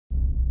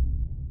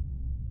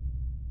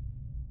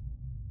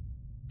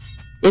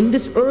In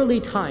this early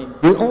time,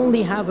 we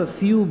only have a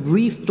few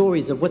brief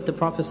stories of what the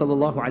Prophet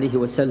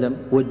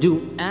ﷺ would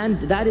do,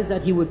 and that is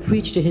that he would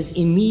preach to his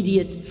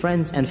immediate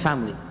friends and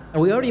family.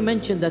 And we already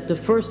mentioned that the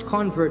first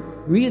convert,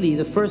 really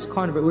the first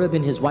convert would have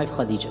been his wife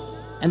Khadija.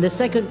 And the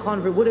second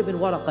convert would have been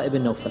Waraqa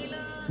ibn Nawfal.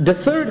 The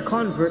third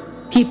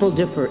convert, people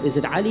differ. Is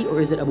it Ali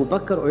or is it Abu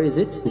Bakr or is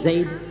it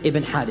Zayd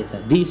ibn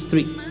Haritha? These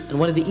three. And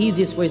one of the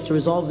easiest ways to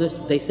resolve this,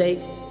 they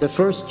say the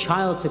first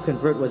child to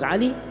convert was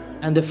Ali,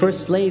 and the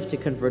first slave to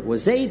convert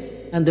was Zayd,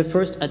 and the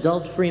first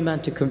adult free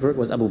man to convert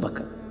was Abu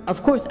Bakr.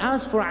 Of course,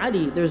 as for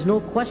Ali, there's no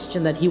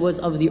question that he was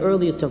of the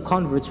earliest of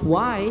converts.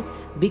 Why?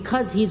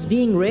 Because he's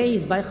being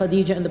raised by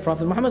Khadija and the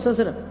Prophet Muhammad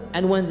ﷺ.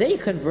 And when they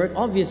convert,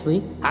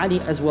 obviously, Ali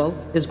as well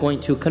is going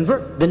to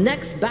convert. The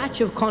next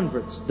batch of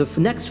converts, the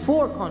next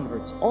 4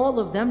 converts, all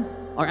of them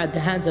are at the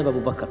hands of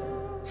Abu Bakr.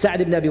 Sa'd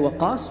ibn Abi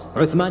Waqqas,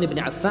 Uthman ibn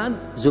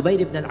Affan, Zubayr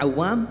ibn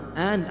al-Awwam,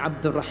 and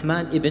Abdul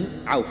Rahman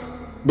ibn Auf.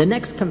 The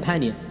next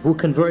companion who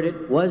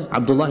converted was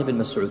Abdullah ibn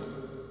Mas'ud.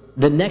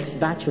 The next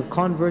batch of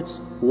converts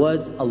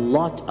was a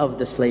lot of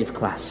the slave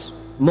class.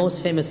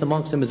 Most famous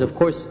amongst them is of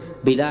course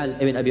Bilal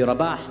ibn Abi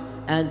Rabah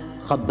and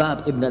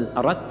Khabbab ibn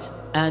al-Arat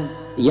and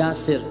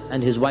Yasir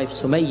and his wife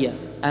Sumayya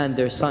and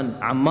their son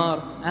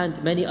Ammar,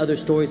 and many other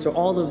stories. So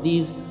all of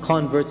these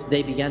converts,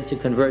 they began to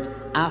convert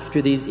after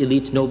these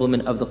elite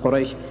noblemen of the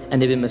Quraysh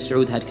and Ibn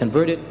Mas'ud had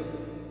converted.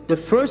 The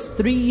first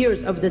 3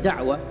 years of the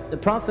da'wah, the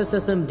Prophet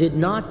ﷺ did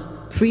not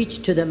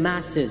preach to the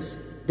masses.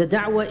 The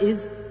da'wah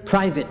is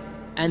private.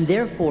 And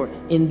therefore,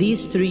 in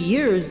these 3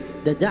 years,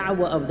 the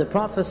da'wah of the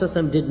Prophet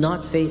ﷺ did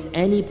not face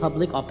any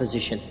public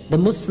opposition. The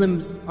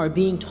Muslims are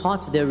being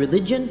taught their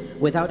religion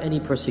without any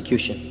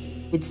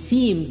persecution. It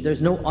seems,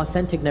 there's no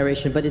authentic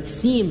narration, but it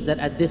seems that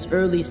at this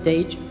early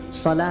stage,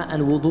 salah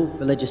and wudu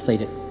were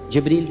legislated.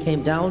 Jibreel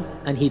came down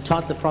and he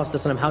taught the Prophet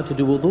ﷺ how to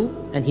do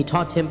wudu, and he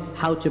taught him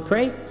how to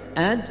pray.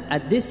 And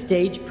at this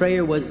stage,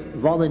 prayer was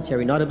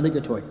voluntary, not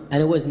obligatory.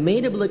 And it was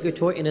made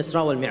obligatory in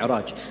Isra wal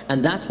Mi'raj.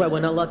 And that's why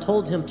when Allah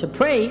told him to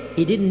pray,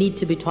 he didn't need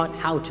to be taught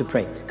how to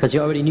pray, because he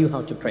already knew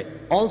how to pray.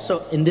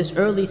 Also, in this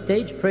early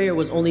stage, prayer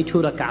was only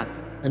 2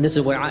 rak'at. And this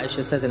is where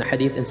Aisha says in a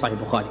hadith in Sahih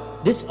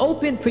Bukhari. This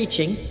open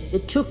preaching,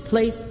 it took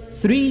place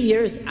 3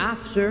 years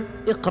after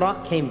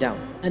Iqra came down.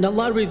 And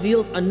Allah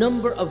revealed a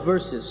number of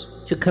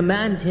verses to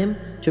command him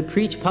to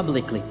preach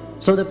publicly.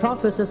 So the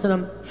Prophet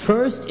ﷺ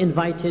first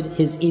invited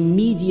his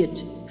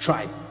immediate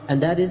tribe,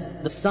 and that is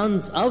the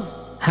sons of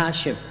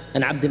Hashim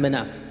and Abd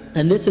Manaf.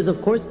 And this is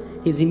of course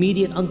his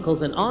immediate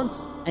uncles and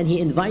aunts, and he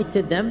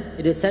invited them,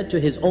 it is said, to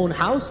his own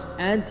house.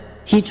 And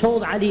he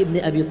told Ali ibn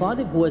Abi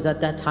Talib, who was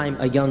at that time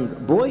a young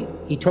boy,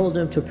 he told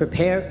him to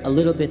prepare a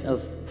little bit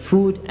of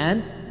food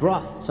and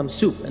broth, some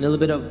soup and a little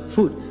bit of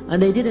food.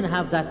 And they didn't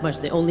have that much,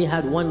 they only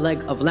had 1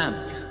 leg of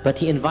lamb. But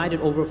he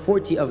invited over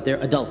 40 of their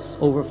adults.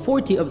 Over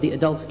 40 of the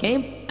adults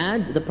came,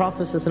 and the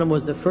Prophet ﷺ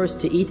was the first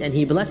to eat, and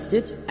he blessed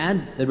it.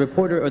 And the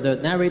reporter or the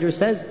narrator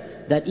says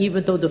that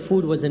even though the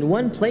food was in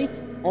 1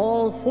 plate,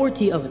 all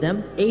 40 of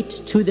them ate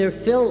to their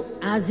fill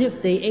as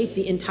if they ate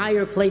the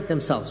entire plate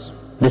themselves.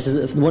 This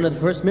is one of the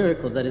first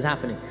miracles that is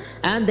happening.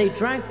 And they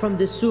drank from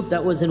this soup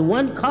that was in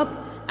 1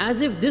 cup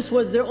as if this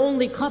was their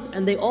only cup,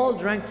 and they all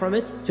drank from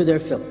it to their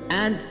fill.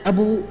 And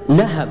Abu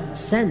Lahab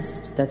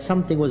sensed that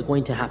something was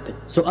going to happen.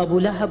 So Abu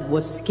Lahab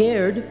was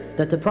scared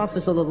that the Prophet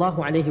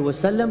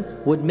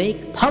ﷺ would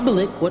make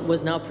public what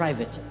was now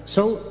private.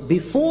 So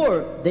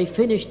before they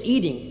finished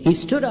eating, he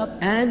stood up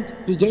and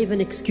he gave an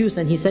excuse,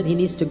 and he said he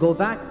needs to go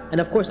back. And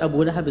of course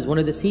Abu Lahab is one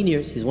of the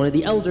seniors, he's one of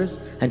the elders,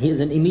 and he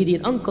is an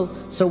immediate uncle.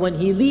 So when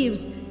he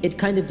leaves, it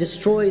kind of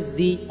destroys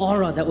the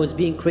aura that was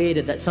being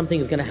created that something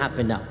is going to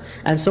happen now.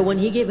 And so when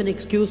he gave an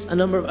excuse, a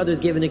number of others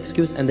gave an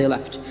excuse, and they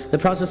left. The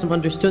Prophet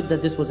understood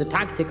that this was a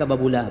tactic of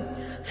Abu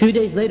Lahab. A few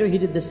days later, he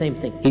did the same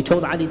thing. He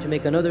told Ali to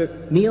make another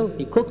meal,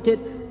 he cooked it,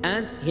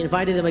 and he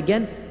invited them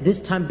again. This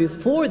time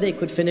before they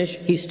could finish,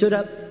 he stood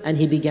up and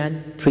he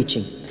began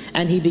preaching.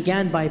 And he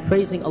began by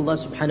praising Allah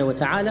subhanahu wa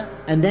ta'ala,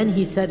 and then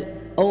he said,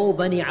 O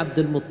Bani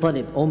Abdul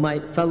Muttalib, O my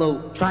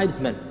fellow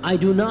tribesmen, I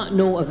do not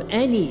know of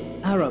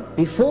any Arab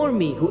before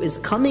me who is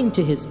coming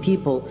to his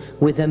people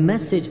with a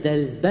message that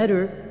is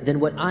better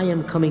than what I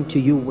am coming to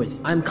you with.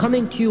 I'm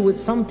coming to you with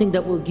something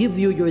that will give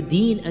you your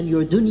deen and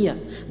your dunya,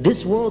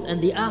 this world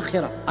and the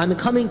akhirah. I'm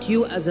coming to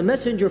you as a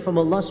messenger from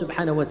Allah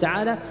subhanahu wa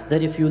ta'ala,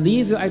 that if you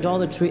leave your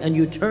idolatry and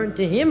you turn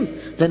to Him,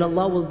 then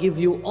Allah will give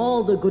you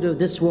all the good of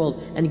this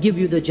world and give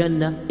you the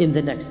Jannah in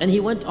the next. And he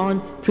went on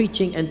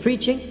preaching and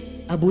preaching.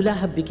 Abu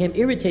Lahab became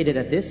irritated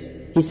at this.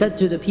 He said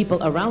to the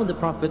people around the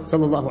Prophet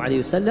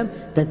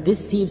ﷺ that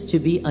this seems to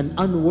be an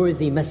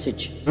unworthy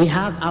message. We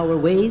have our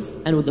ways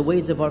and the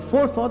ways of our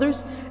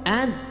forefathers,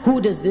 and who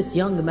does this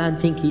young man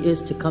think he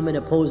is to come and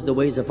oppose the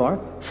ways of our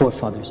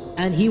forefathers?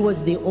 And he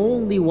was the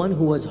only one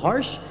who was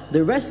harsh.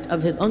 The rest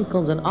of his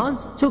uncles and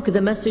aunts took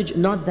the message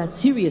not that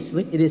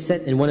seriously. It is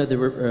said in one of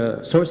the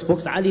source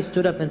books, Ali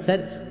stood up and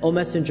said, O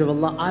Messenger of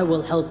Allah, I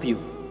will help you.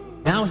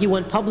 Now he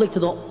went public to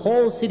the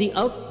whole city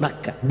of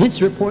Mecca.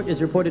 This report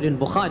is reported in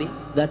Bukhari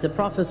that the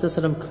Prophet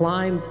ﷺ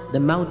climbed the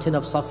mountain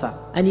of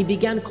Safa and he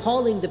began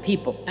calling the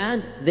people,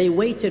 and they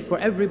waited for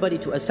everybody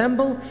to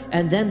assemble,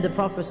 and then the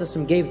Prophet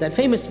ﷺ gave that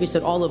famous speech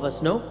that all of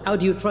us know. How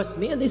do you trust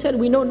me? And they said,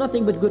 we know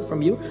nothing but good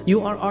from you.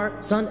 You are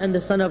our son and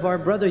the son of our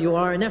brother. You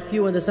are our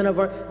nephew and the son of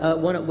our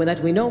one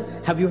that we know.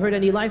 Have you heard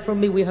any lie from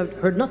me? We have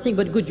heard nothing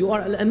but good. You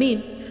are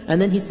Al-Amin. And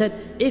then he said,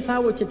 if I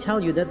were to tell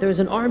you that there's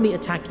an army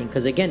attacking,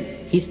 because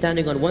again, he's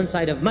standing on one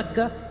side of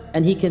Mecca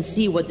and he can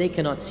see what they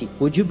cannot see,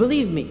 would you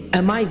believe me?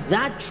 Am I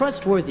that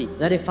trustworthy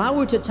that if I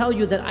were to tell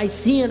you that I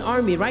see an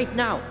army right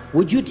now,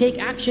 would you take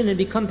action and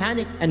become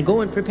panicked and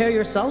go and prepare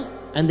yourselves?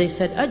 And they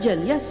said,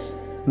 Ajal, yes.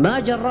 Ma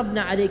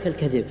jarrabna alayka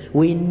al-kadhib.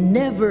 We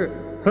never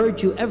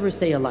heard you ever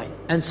say a lie.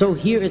 And so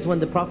here is when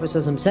the Prophet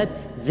said,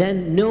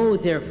 then know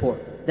therefore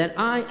that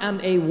I am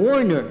a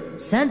warner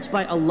sent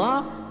by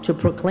Allah to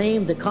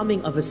proclaim the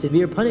coming of a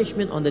severe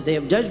punishment on the Day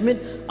of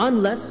Judgment,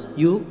 unless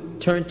you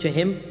turn to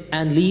Him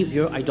and leave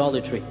your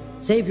idolatry.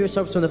 Save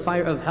yourselves from the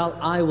fire of hell,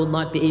 I will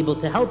not be able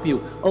to help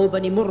you. O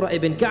Bani Murra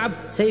ibn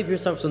Ka'b, save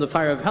yourselves from the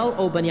fire of hell.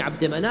 O Bani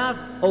Abd Manaf,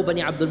 O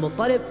Bani Abdul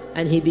Muttalib.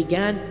 And he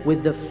began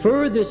with the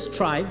furthest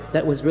tribe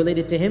that was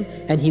related to him,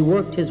 and he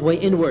worked his way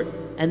inward.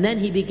 And then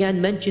he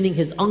began mentioning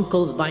his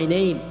uncles by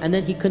name. And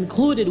then he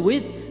concluded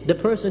with the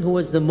person who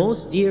was the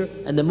most dear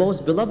and the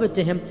most beloved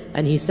to him.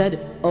 And he said,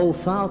 O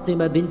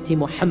Fatima binti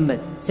Muhammad,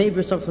 save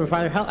yourself from the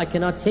fire of hell. I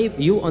cannot save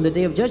you on the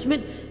Day of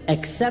Judgment,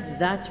 except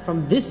that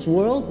from this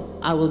world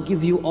I will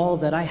give you all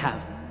that I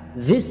have.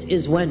 This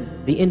is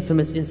when the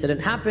infamous incident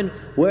happened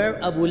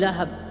where Abu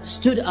Lahab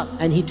stood up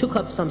and he took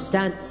up some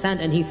sand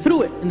and he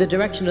threw it in the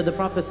direction of the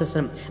Prophet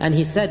ﷺ, and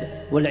he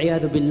said,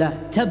 وَالْعِيَاذُ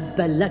بِاللَّهِ تَبًّا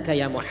لَكَ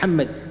يَا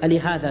مُحَمَّدْ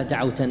أَلِهَذَا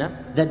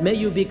دَعَوْتَنَا. That may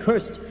you be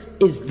cursed.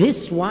 Is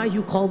this why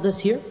you called us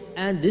here?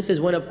 And this is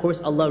when, of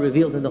course, Allah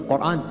revealed in the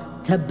Quran,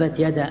 تَبَّتْ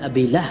يَدَا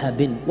أَبِي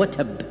لَهَبٍ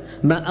وَتَبٍّ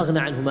ما أغنى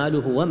عنه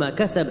ماله وما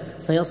كسب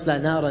سيصلى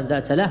نارا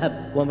ذات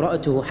لهب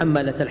وامرأته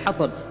حمالة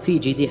الحطب في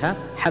جيدها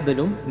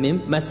حبل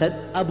من مسد.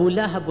 Abu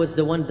Lahab was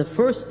the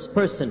first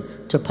person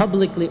to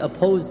publicly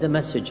oppose the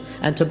message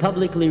and to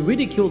publicly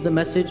ridicule the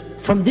message.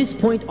 From this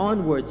point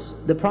onwards,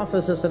 the Prophet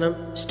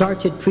ﷺ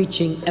started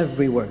preaching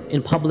everywhere,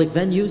 in public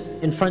venues,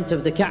 in front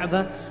of the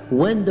Kaaba.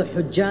 When the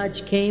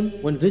Hujjaj came,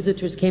 when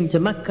visitors came to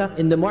Mecca,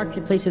 in the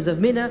marketplaces of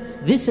Mina,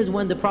 this is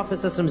when the Prophet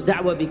ﷺ's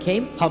da'wah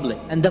became public.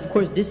 And of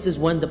course, this is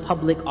when the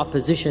public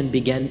opposition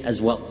began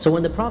as well. So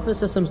when the Prophet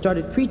ﷺ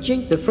started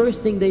preaching, the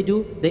first thing they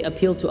do, they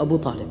appeal to Abu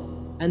Talib.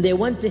 And they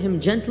went to him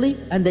gently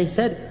and they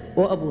said,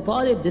 O Abu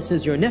Talib, this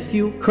is your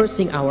nephew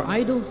cursing our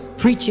idols,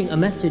 preaching a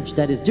message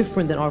that is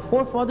different than our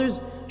forefathers.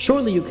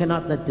 Surely you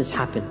cannot let this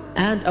happen.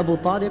 And Abu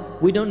Talib,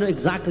 we don't know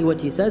exactly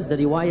what he says. The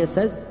riwayah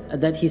says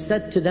that he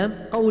said to them,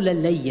 قَوْلًا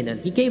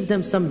لَيِّنًا. He gave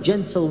them some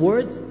gentle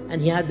words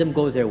and he had them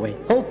go their way,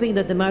 hoping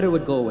that the matter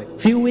would go away. A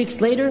few weeks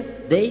later,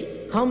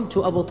 they come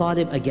to Abu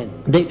Talib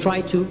again. They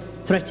try to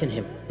threaten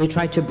him. They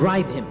try to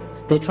bribe him.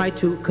 They try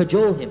to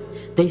cajole him.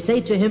 They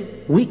say to him,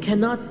 we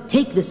cannot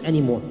take this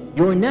anymore.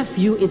 Your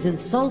nephew is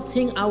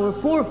insulting our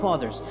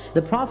forefathers.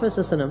 The Prophet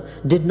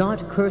ﷺ did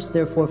not curse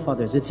their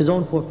forefathers. It's his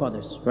own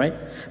forefathers, right?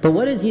 But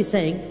what is he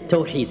saying?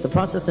 Tawheed. The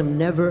Prophet ﷺ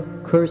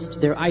never cursed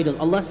their idols.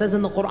 Allah says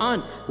in the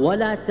Quran,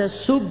 وَلَا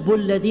تَسُبُّوا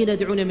الَّذِينَ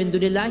دُعُونَ مِن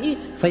دُونِ اللَّهِ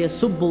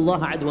فَيَسُبُّوا اللَّهَ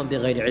عَدْوًا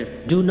بِغَيْرِ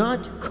عِلْمٍ. Do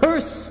not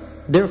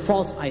curse their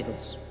false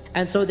idols.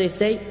 And so they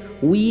say,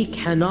 we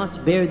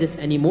cannot bear this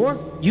anymore.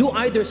 You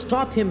either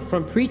stop him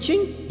from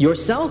preaching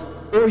yourself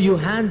or you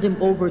hand him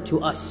over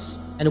to us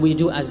and we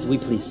do as we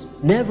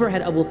please. Never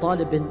had Abu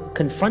Talib been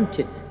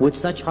confronted with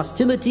such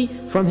hostility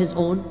from his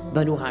own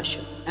Banu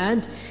Hashim.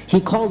 And he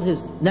called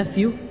his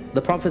nephew,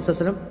 the Prophet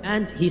ﷺ,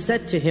 and he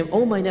said to him,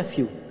 O my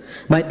nephew,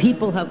 my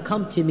people have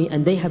come to me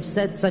and they have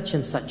said such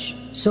and such.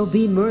 So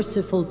be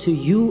merciful to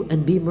you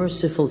and be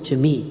merciful to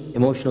me.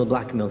 Emotional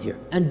blackmail here.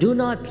 And do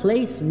not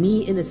place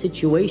me in a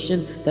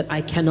situation that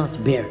I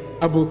cannot bear.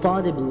 Abu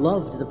Talib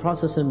loved the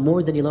Prophet ﷺ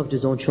more than he loved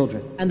his own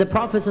children. And the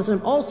Prophet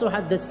ﷺ also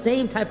had that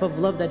same type of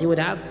love that he would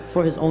have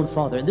for his own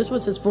father. And this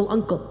was his full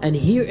uncle. And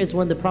here is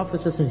when the Prophet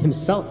ﷺ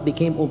himself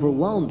became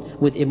overwhelmed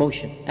with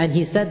emotion. And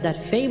he said that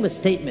famous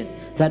statement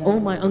that, oh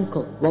my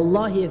uncle,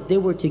 wallahi, if they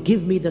were to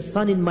give me the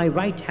sun in my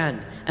right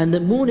hand and the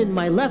moon in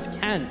my left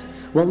hand,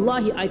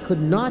 wallahi, I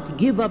could not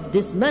give up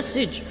this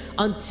message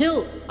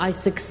until I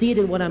succeed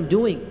in what I'm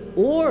doing,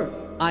 or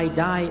I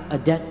die a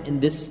death in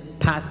this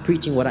path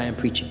preaching what I am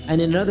preaching. And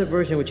in another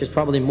version, which is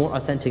probably more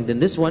authentic than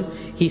this one,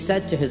 he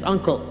said to his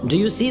uncle, do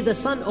you see the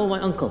sun, oh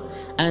my uncle?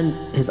 And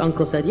his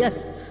uncle said,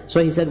 yes.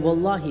 So he said,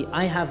 wallahi,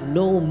 I have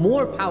no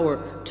more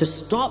power to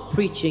stop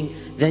preaching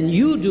than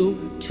you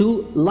do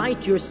to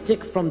light your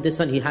stick from the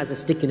sun. He has a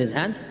stick in his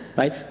hand,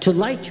 right? To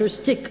light your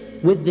stick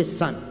with this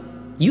sun.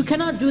 You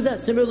cannot do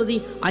that.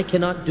 Similarly, I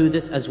cannot do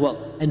this as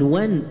well. And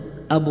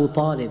when Abu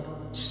Talib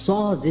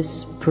saw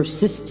this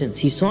persistence,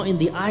 he saw in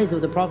the eyes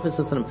of the Prophet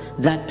ﷺ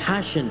that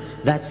passion,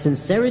 that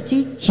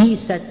sincerity, he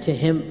said to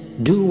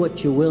him, do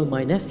what you will,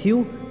 my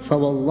nephew,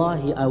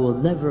 فَوَاللَّهِ I will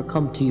never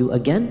come to you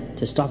again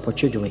to stop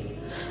what you're doing.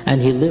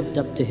 And he lived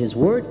up to his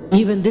word.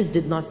 Even this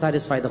did not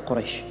satisfy the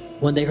Quraysh.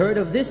 When they heard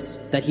of this,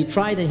 that he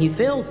tried and he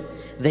failed,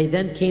 they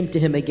then came to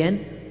him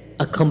again,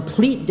 a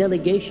complete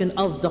delegation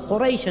of the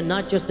Quraysh and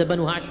not just the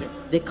Banu Hashim.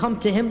 They come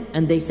to him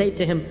and they say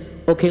to him,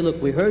 okay,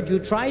 look, we heard you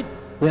tried,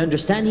 we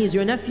understand he is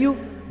your nephew,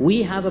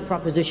 we have a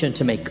proposition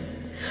to make.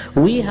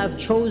 We have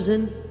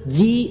chosen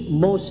the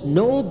most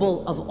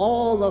noble of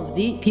all of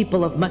the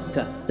people of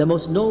Mecca, the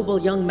most noble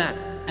young man.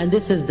 And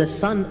this is the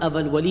son of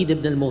Al-Walid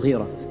ibn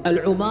al-Mughira,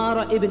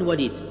 Al-Umara ibn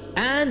Walid.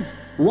 And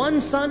one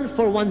son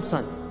for one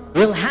son.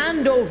 We'll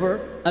hand over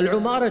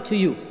Al-Umara to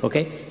you,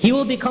 okay? He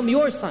will become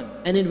your son.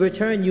 And in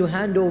return, you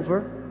hand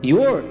over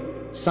your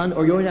son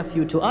or your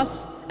nephew to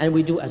us, and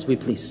we do as we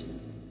please.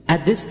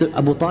 At this,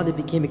 Abu Talib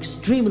became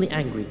extremely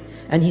angry.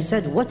 And he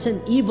said, what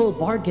an evil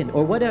bargain,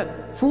 or what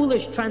a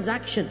foolish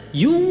transaction.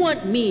 You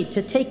want me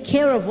to take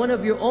care of one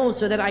of your own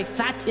so that I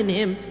fatten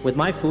him with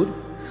my food,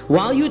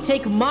 while you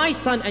take my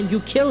son and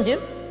you kill him?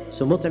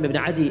 So Mut'im ibn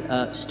Adi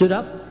stood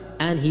up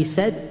and he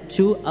said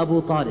to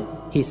Abu Talib,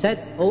 he said,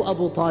 "O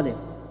Abu Talib,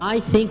 I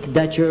think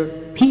that your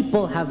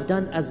people have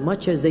done as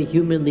much as they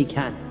humanly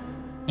can.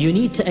 You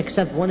need to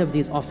accept one of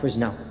these offers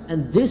now."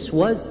 And this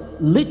was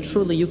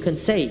literally, you can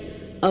say,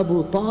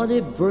 Abu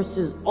Talib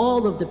versus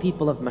all of the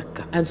people of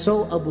Mecca. And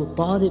so Abu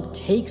Talib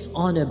takes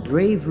on a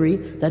bravery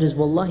that is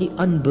wallahi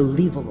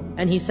unbelievable.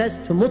 And he says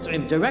to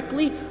Mut'im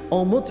directly,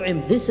 "O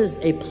Mut'im, this is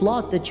a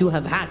plot that you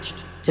have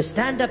hatched. To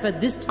stand up at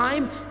this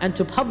time and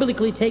to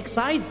publicly take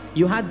sides,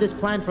 you had this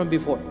plan from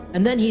before."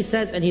 And then he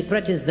says, and he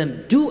threatens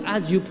them, "Do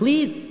as you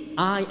please,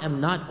 I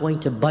am not going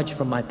to budge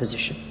from my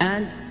position."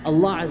 And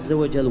Allah Azza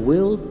wa Jal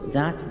willed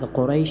that the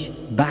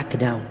Quraysh back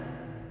down.